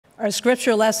Our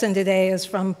scripture lesson today is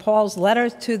from Paul's letter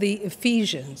to the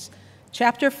Ephesians,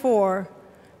 chapter 4,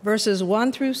 verses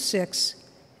 1 through 6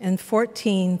 and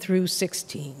 14 through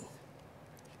 16.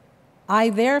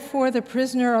 I, therefore, the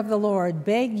prisoner of the Lord,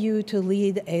 beg you to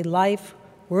lead a life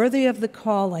worthy of the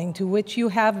calling to which you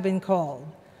have been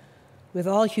called, with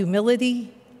all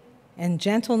humility and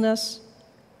gentleness,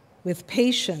 with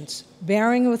patience,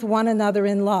 bearing with one another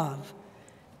in love,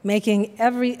 making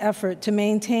every effort to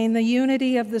maintain the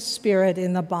unity of the Spirit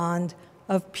in the bond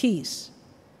of peace.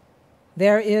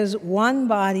 There is one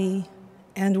body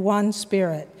and one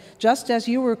Spirit, just as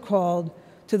you were called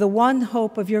to the one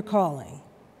hope of your calling,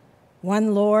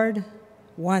 one Lord,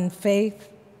 one faith,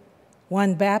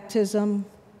 one baptism,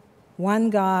 one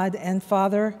God and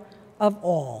Father of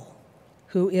all,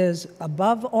 who is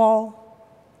above all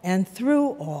and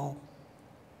through all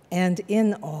and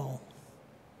in all.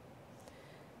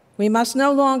 We must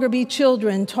no longer be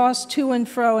children tossed to and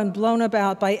fro and blown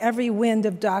about by every wind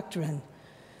of doctrine,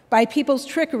 by people's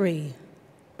trickery,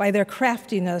 by their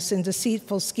craftiness and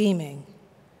deceitful scheming.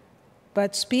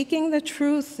 But speaking the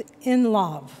truth in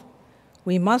love,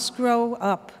 we must grow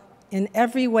up in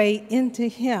every way into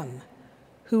Him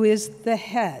who is the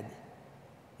head,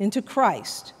 into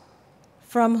Christ,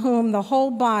 from whom the whole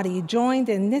body, joined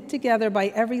and knit together by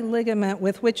every ligament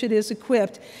with which it is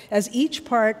equipped, as each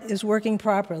part is working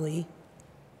properly,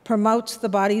 promotes the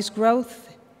body's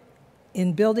growth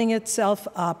in building itself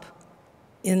up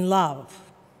in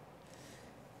love.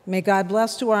 May God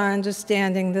bless to our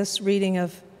understanding this reading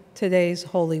of today's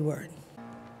holy word.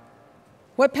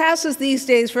 What passes these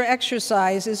days for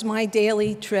exercise is my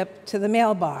daily trip to the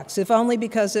mailbox, if only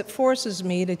because it forces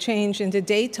me to change into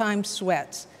daytime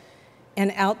sweats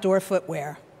and outdoor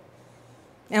footwear.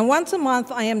 And once a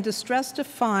month, I am distressed to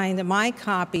find my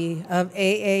copy of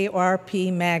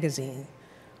AARP magazine,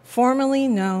 formerly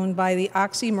known by the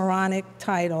oxymoronic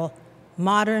title,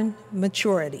 Modern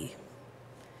Maturity.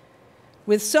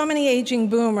 With so many aging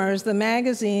boomers, the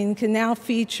magazine can now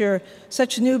feature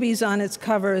such newbies on its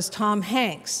cover as Tom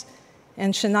Hanks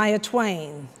and Shania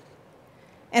Twain.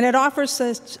 And it offers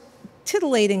such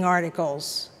titillating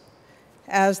articles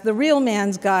as The Real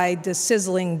Man's Guide to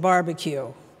Sizzling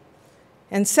Barbecue,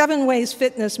 and 7 Ways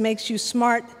Fitness Makes You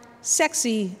Smart,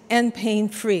 Sexy, and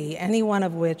Pain-Free, any one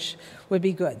of which would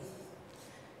be good.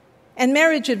 And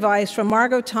marriage advice from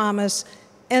Margot Thomas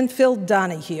and Phil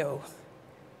Donahue,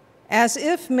 as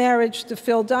if marriage to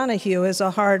Phil Donahue is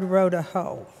a hard row to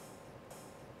hoe.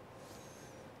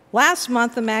 Last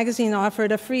month, the magazine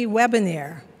offered a free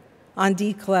webinar on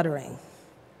decluttering.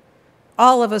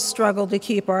 All of us struggle to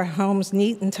keep our homes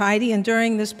neat and tidy, and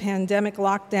during this pandemic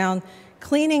lockdown,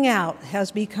 cleaning out has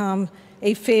become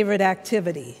a favorite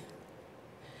activity.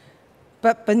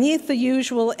 But beneath the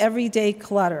usual everyday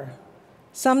clutter,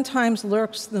 sometimes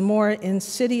lurks the more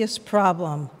insidious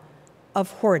problem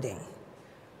of hoarding,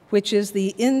 which is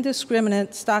the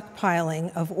indiscriminate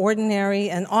stockpiling of ordinary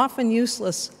and often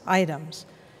useless items,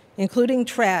 including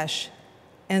trash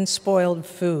and spoiled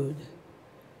food.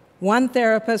 One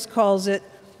therapist calls it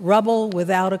rubble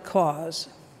without a cause.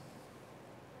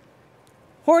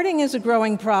 Hoarding is a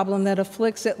growing problem that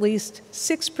afflicts at least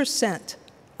 6%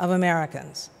 of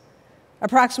Americans.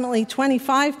 Approximately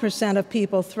 25% of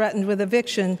people threatened with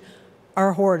eviction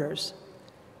are hoarders.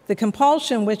 The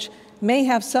compulsion, which may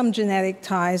have some genetic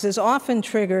ties, is often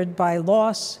triggered by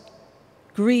loss,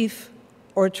 grief,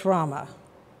 or trauma.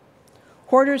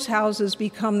 Hoarders' houses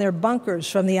become their bunkers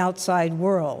from the outside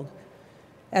world,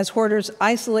 as hoarders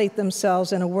isolate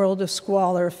themselves in a world of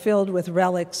squalor filled with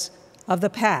relics of the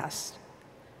past.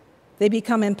 They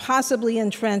become impossibly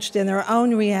entrenched in their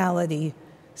own reality,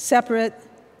 separate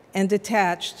and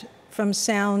detached from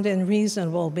sound and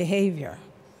reasonable behavior.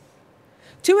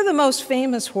 2 of the most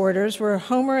famous hoarders were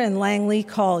Homer and Langley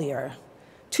Collier,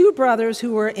 2 brothers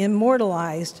who were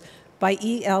immortalized by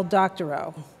E.L.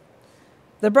 Doctorow.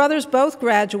 The brothers both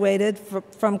graduated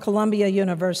from Columbia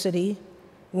University,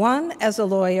 one as a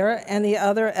lawyer and the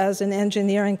other as an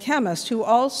engineer and chemist who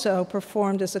also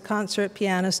performed as a concert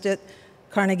pianist at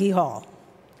Carnegie Hall.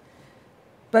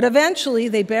 But eventually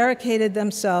they barricaded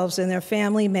themselves in their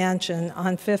family mansion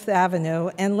on Fifth Avenue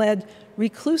and led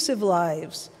reclusive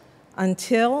lives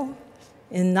until,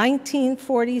 in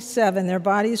 1947, their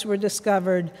bodies were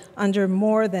discovered under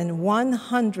more than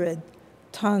 100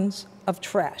 tons of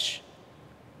trash.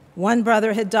 One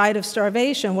brother had died of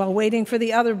starvation while waiting for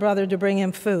the other brother to bring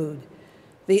him food.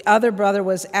 The other brother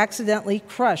was accidentally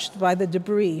crushed by the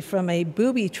debris from a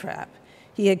booby trap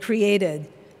he had created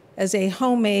as a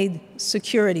homemade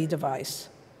security device.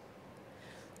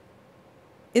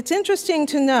 It's interesting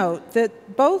to note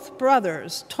that both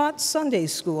brothers taught Sunday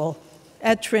school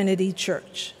at Trinity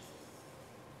Church.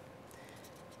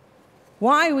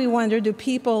 Why, we wonder, do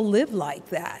people live like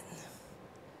that?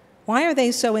 Why are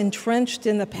they so entrenched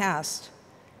in the past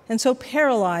and so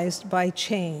paralyzed by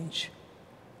change?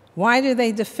 Why do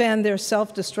they defend their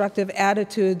self-destructive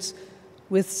attitudes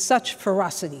with such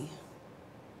ferocity?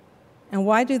 And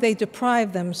why do they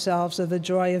deprive themselves of the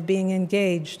joy of being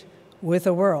engaged with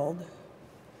the world?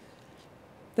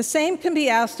 The same can be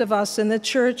asked of us in the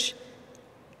church,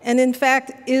 and in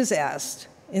fact is asked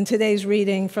in today's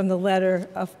reading from the letter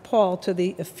of Paul to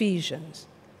the Ephesians.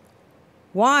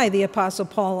 Why, the Apostle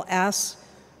Paul asks,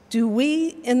 do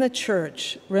we in the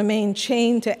church remain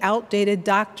chained to outdated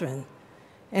doctrine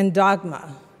and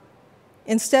dogma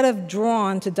instead of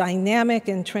drawn to dynamic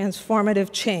and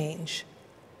transformative change?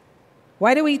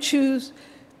 Why do we choose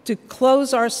to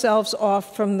close ourselves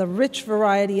off from the rich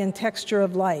variety and texture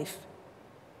of life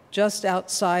just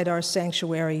outside our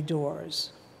sanctuary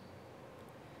doors?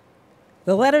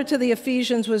 The letter to the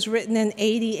Ephesians was written in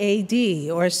 80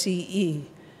 AD or CE.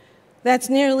 That's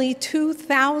nearly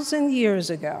 2,000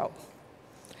 years ago.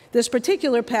 This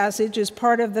particular passage is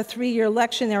part of the 3-year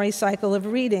lectionary cycle of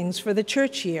readings for the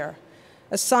church year,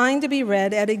 assigned to be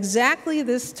read at exactly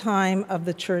this time of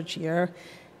the church year,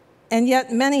 and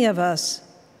yet many of us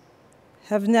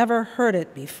have never heard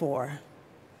it before.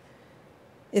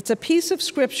 It's a piece of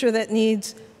scripture that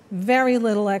needs very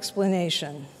little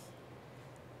explanation.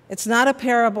 It's not a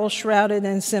parable shrouded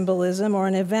in symbolism or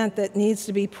an event that needs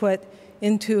to be put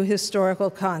into historical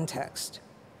context.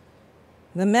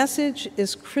 The message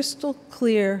is crystal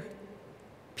clear,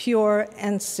 pure,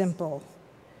 and simple.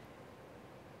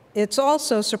 It's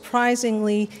also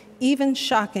surprisingly, even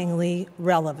shockingly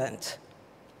relevant.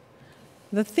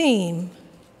 The theme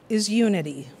is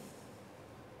unity.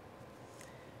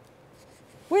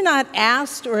 We're not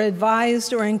asked or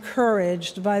advised or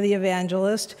encouraged by the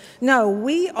evangelist. No,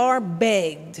 we are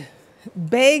begged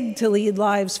to lead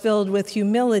lives filled with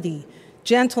humility,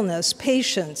 gentleness,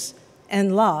 patience,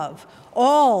 and love,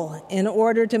 all in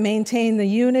order to maintain the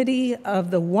unity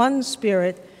of the one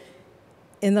Spirit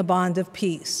in the bond of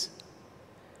peace.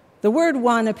 The word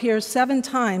one appears 7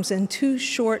 times in 2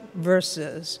 short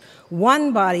verses.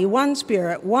 One body, one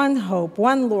Spirit, one hope,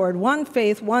 one Lord, one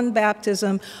faith, one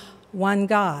baptism, one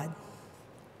God.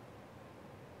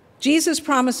 Jesus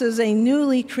promises a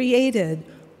newly created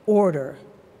order,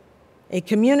 a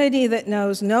community that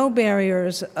knows no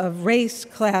barriers of race,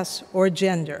 class, or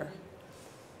gender.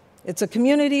 It's a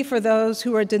community for those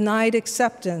who are denied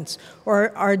acceptance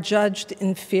or are judged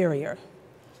inferior.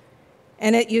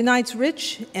 And it unites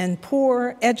rich and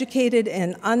poor, educated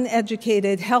and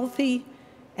uneducated, healthy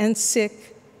and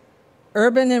sick,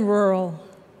 urban and rural,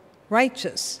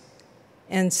 righteous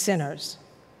and sinners.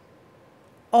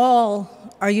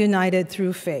 All are united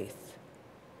through faith.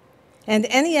 And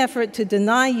any effort to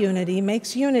deny unity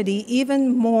makes unity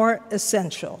even more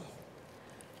essential.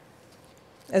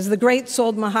 As the great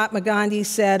soul Mahatma Gandhi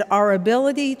said, our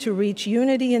ability to reach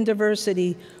unity and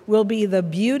diversity will be the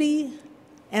beauty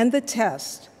and the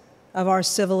test of our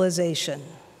civilization.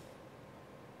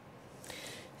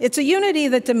 It's a unity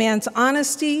that demands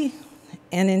honesty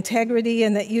and integrity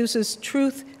and that uses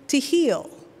truth to heal,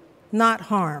 not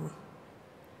harm.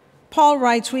 Paul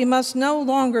writes, we must no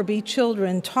longer be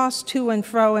children tossed to and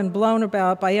fro and blown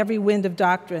about by every wind of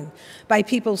doctrine, by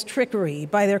people's trickery,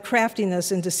 by their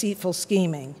craftiness and deceitful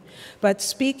scheming. But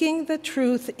speaking the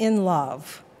truth in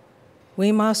love,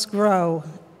 we must grow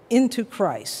into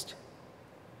Christ.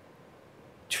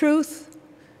 Truth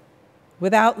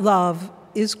without love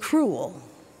is cruel,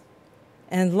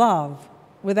 and love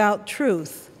without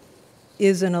truth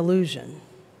is an illusion.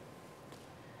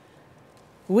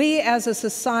 We as a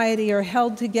society are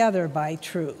held together by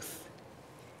truth.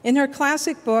 In her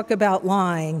classic book about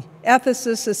lying,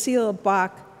 ethicist Cecile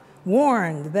Bach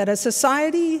warned that a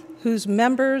society whose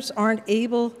members aren't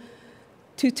able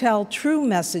to tell true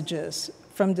messages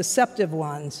from deceptive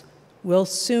ones will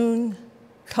soon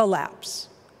collapse.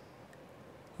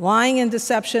 Lying and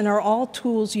deception are all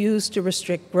tools used to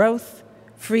restrict growth,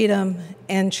 freedom,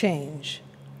 and change.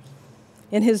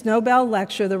 In his Nobel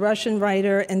lecture, the Russian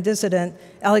writer and dissident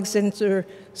Alexander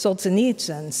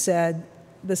Solzhenitsyn said,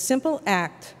 "The simple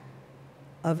act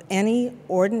of any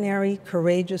ordinary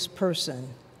courageous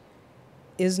person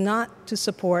is not to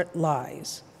support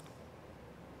lies."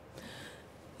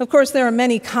 Of course, there are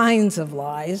many kinds of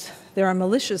lies. There are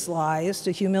malicious lies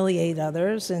to humiliate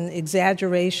others and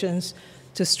exaggerations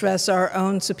to stress our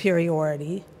own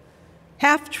superiority,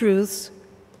 half-truths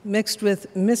mixed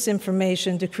with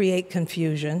misinformation to create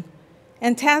confusion,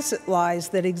 and tacit lies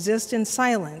that exist in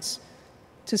silence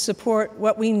to support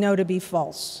what we know to be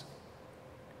false.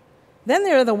 Then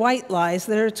there are the white lies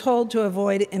that are told to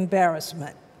avoid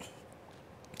embarrassment.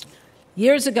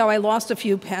 Years ago, I lost a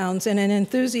few pounds, and an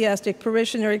enthusiastic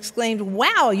parishioner exclaimed,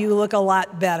 "Wow, you look a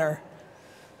lot better."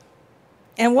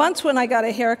 And once when I got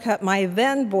a haircut, my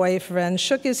then boyfriend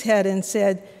shook his head and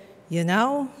said, "You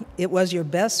know, it was your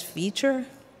best feature."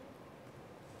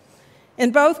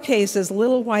 In both cases,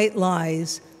 little white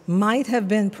lies might have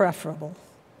been preferable.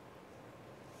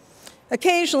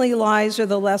 Occasionally, lies are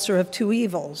the lesser of two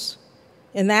evils.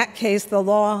 In that case, the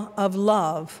law of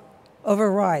love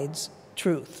overrides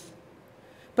truth.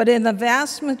 But in the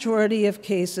vast majority of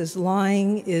cases,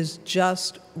 lying is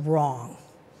just wrong.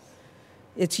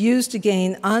 It's used to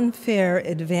gain unfair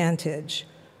advantage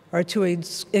or to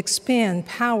expand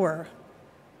power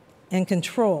and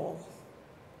control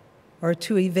or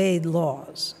to evade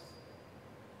laws.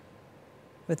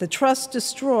 But the trust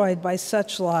destroyed by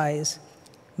such lies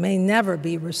may never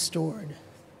be restored.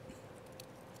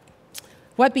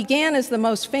 What began as the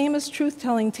most famous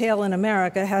truth-telling tale in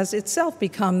America has itself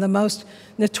become the most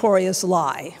notorious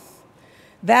lie.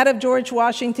 That of George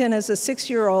Washington as a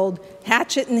 6-year-old,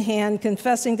 hatchet in hand,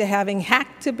 confessing to having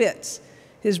hacked to bits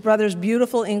his brother's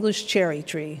beautiful English cherry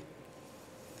tree.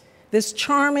 This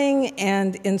charming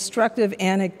and instructive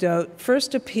anecdote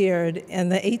first appeared in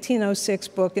the 1806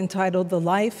 book entitled The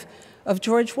Life of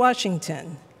George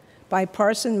Washington by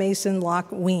Parson Mason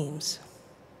Locke Weems.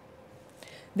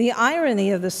 The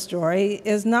irony of the story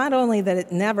is not only that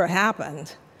it never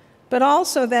happened, but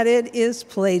also that it is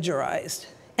plagiarized,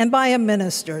 and by a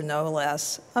minister, no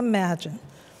less. Imagine.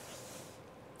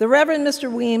 The Reverend Mr.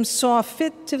 Weems saw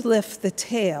fit to lift the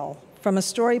tale from a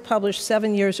story published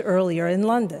 7 years earlier in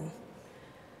London.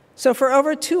 So for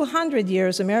over 200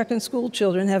 years, American school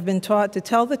children have been taught to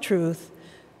tell the truth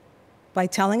by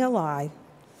telling a lie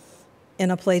in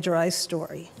a plagiarized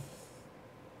story.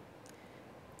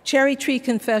 Cherry tree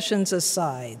confessions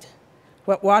aside,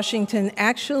 what Washington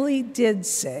actually did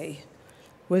say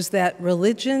was that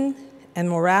religion and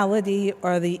morality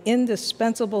are the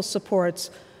indispensable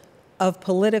supports of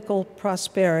political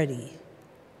prosperity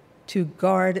to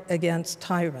guard against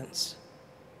tyrants.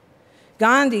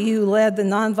 Gandhi, who led the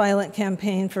nonviolent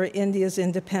campaign for India's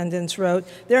independence, wrote,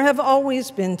 "There have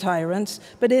always been tyrants,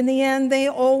 but in the end they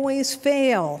always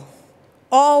fail.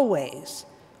 Always.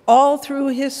 All through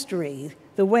history,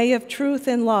 the way of truth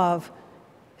and love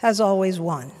has always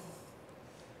won."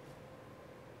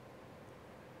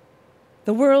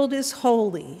 The world is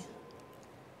holy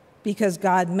because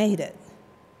God made it,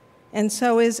 and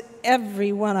so is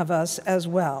every one of us as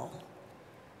well.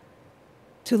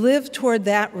 To live toward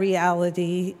that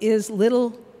reality is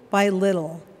little by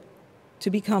little to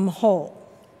become whole.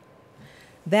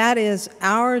 That is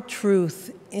our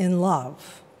truth in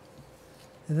love.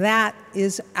 That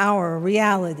is our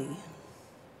reality.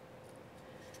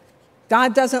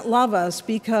 God doesn't love us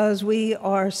because we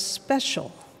are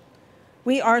special.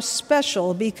 We are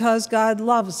special because God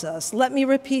loves us. Let me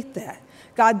repeat that.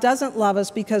 God doesn't love us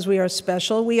because we are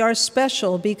special. We are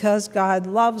special because God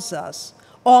loves us,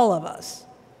 all of us.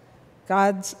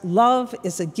 God's love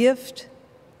is a gift,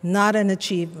 not an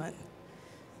achievement.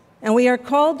 And we are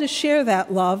called to share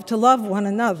that love, to love one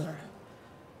another.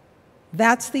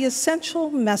 That's the essential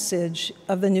message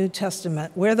of the New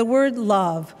Testament, where the word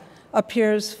love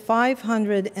appears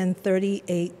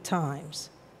 538 times.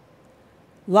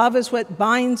 Love is what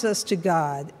binds us to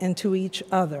God and to each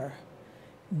other,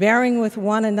 bearing with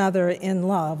one another in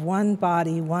love, one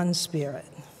body, one spirit.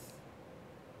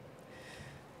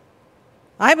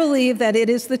 I believe that it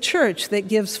is the church that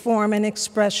gives form and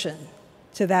expression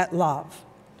to that love.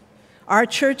 Our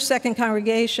church, Second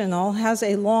Congregational, has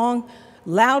a long,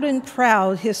 loud and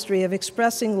proud history of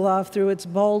expressing love through its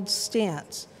bold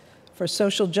stance for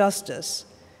social justice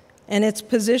and its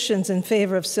positions in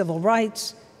favor of civil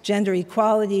rights, gender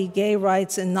equality, gay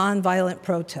rights, and nonviolent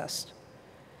protest.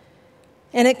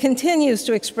 And it continues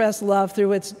to express love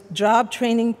through its job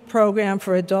training program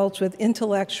for adults with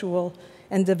intellectual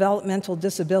and developmental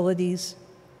disabilities,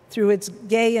 through its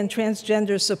gay and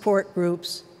transgender support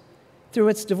groups, through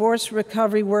its divorce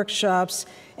recovery workshops,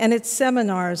 and its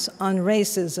seminars on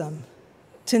racism,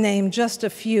 to name just a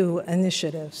few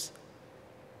initiatives.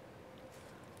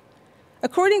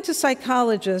 According to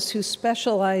psychologists who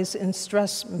specialize in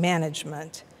stress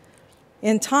management,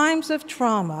 in times of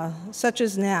trauma, such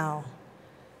as now,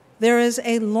 there is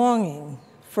a longing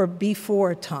for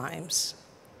before times.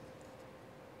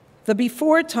 The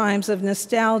before times of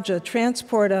nostalgia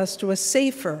transport us to a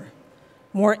safer,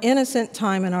 more innocent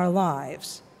time in our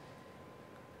lives.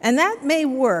 And that may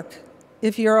work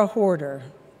if you're a hoarder,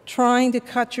 trying to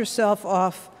cut yourself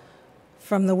off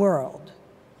from the world.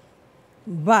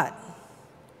 But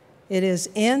It is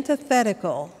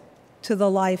antithetical to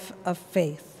the life of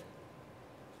faith.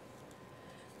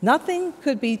 Nothing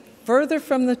could be further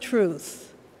from the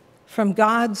truth, from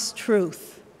God's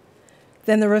truth,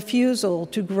 than the refusal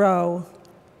to grow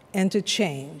and to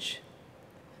change.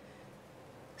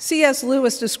 C.S.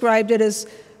 Lewis described it as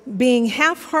being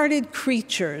half-hearted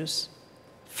creatures,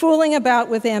 fooling about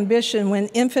with ambition when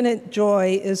infinite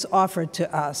joy is offered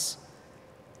to us,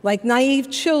 like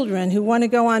naive children who want to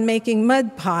go on making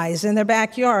mud pies in their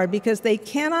backyard because they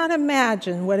cannot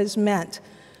imagine what is meant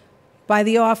by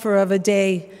the offer of a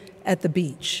day at the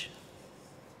beach.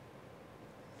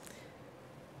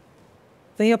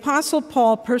 The Apostle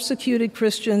Paul persecuted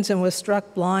Christians and was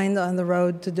struck blind on the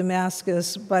road to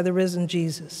Damascus by the risen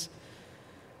Jesus.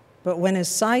 But when his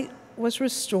sight was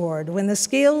restored, when the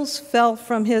scales fell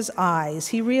from his eyes,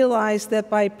 he realized that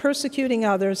by persecuting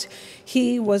others,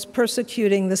 he was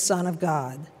persecuting the Son of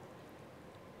God.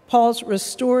 Paul's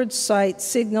restored sight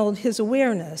signaled his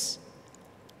awareness,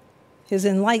 his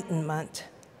enlightenment,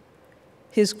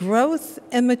 his growth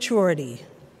and maturity,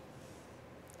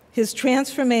 his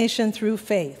transformation through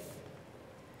faith.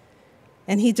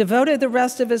 And he devoted the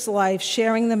rest of his life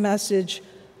sharing the message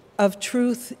of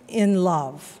truth in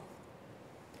love.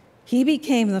 He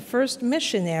became the first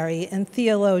missionary and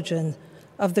theologian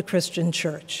of the Christian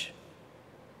church.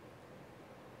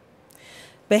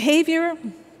 Behavior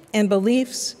and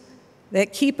beliefs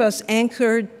that keep us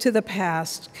anchored to the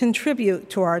past contribute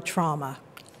to our trauma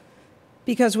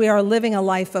because we are living a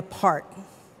life apart.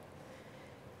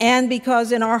 And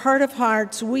because in our heart of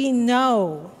hearts, we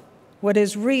know what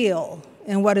is real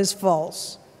and what is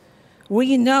false.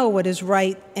 We know what is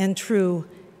right and true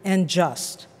and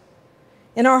just.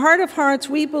 In our heart of hearts,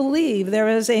 we believe there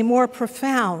is a more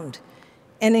profound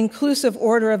and inclusive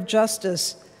order of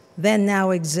justice than now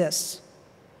exists,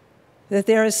 that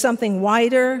there is something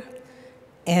wider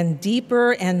and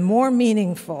deeper and more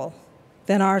meaningful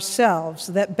than ourselves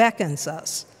that beckons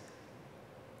us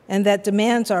and that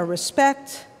demands our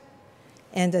respect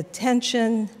and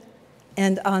attention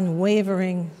and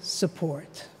unwavering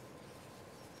support.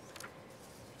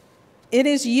 It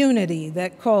is unity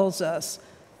that calls us,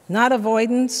 not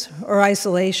avoidance or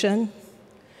isolation,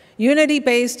 unity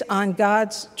based on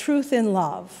God's truth in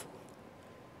love,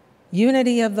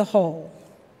 unity of the whole,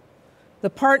 the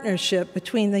partnership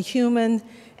between the human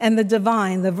and the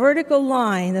divine, the vertical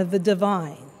line of the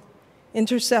divine,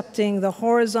 intercepting the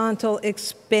horizontal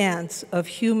expanse of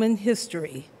human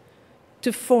history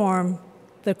to form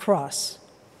the cross.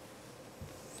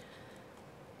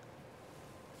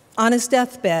 On his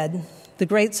deathbed, the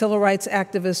great civil rights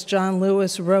activist John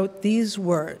Lewis wrote these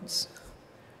words: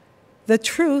 "The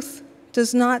truth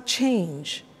does not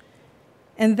change,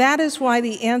 and that is why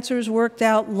the answers worked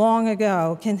out long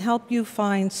ago can help you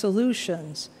find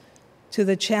solutions to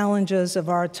the challenges of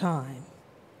our time.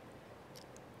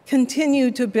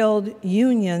 Continue to build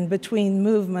union between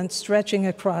movements stretching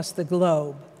across the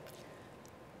globe.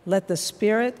 Let the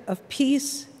spirit of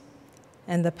peace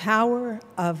and the power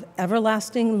of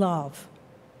everlasting love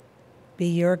be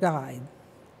your guide."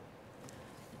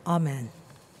 Amen.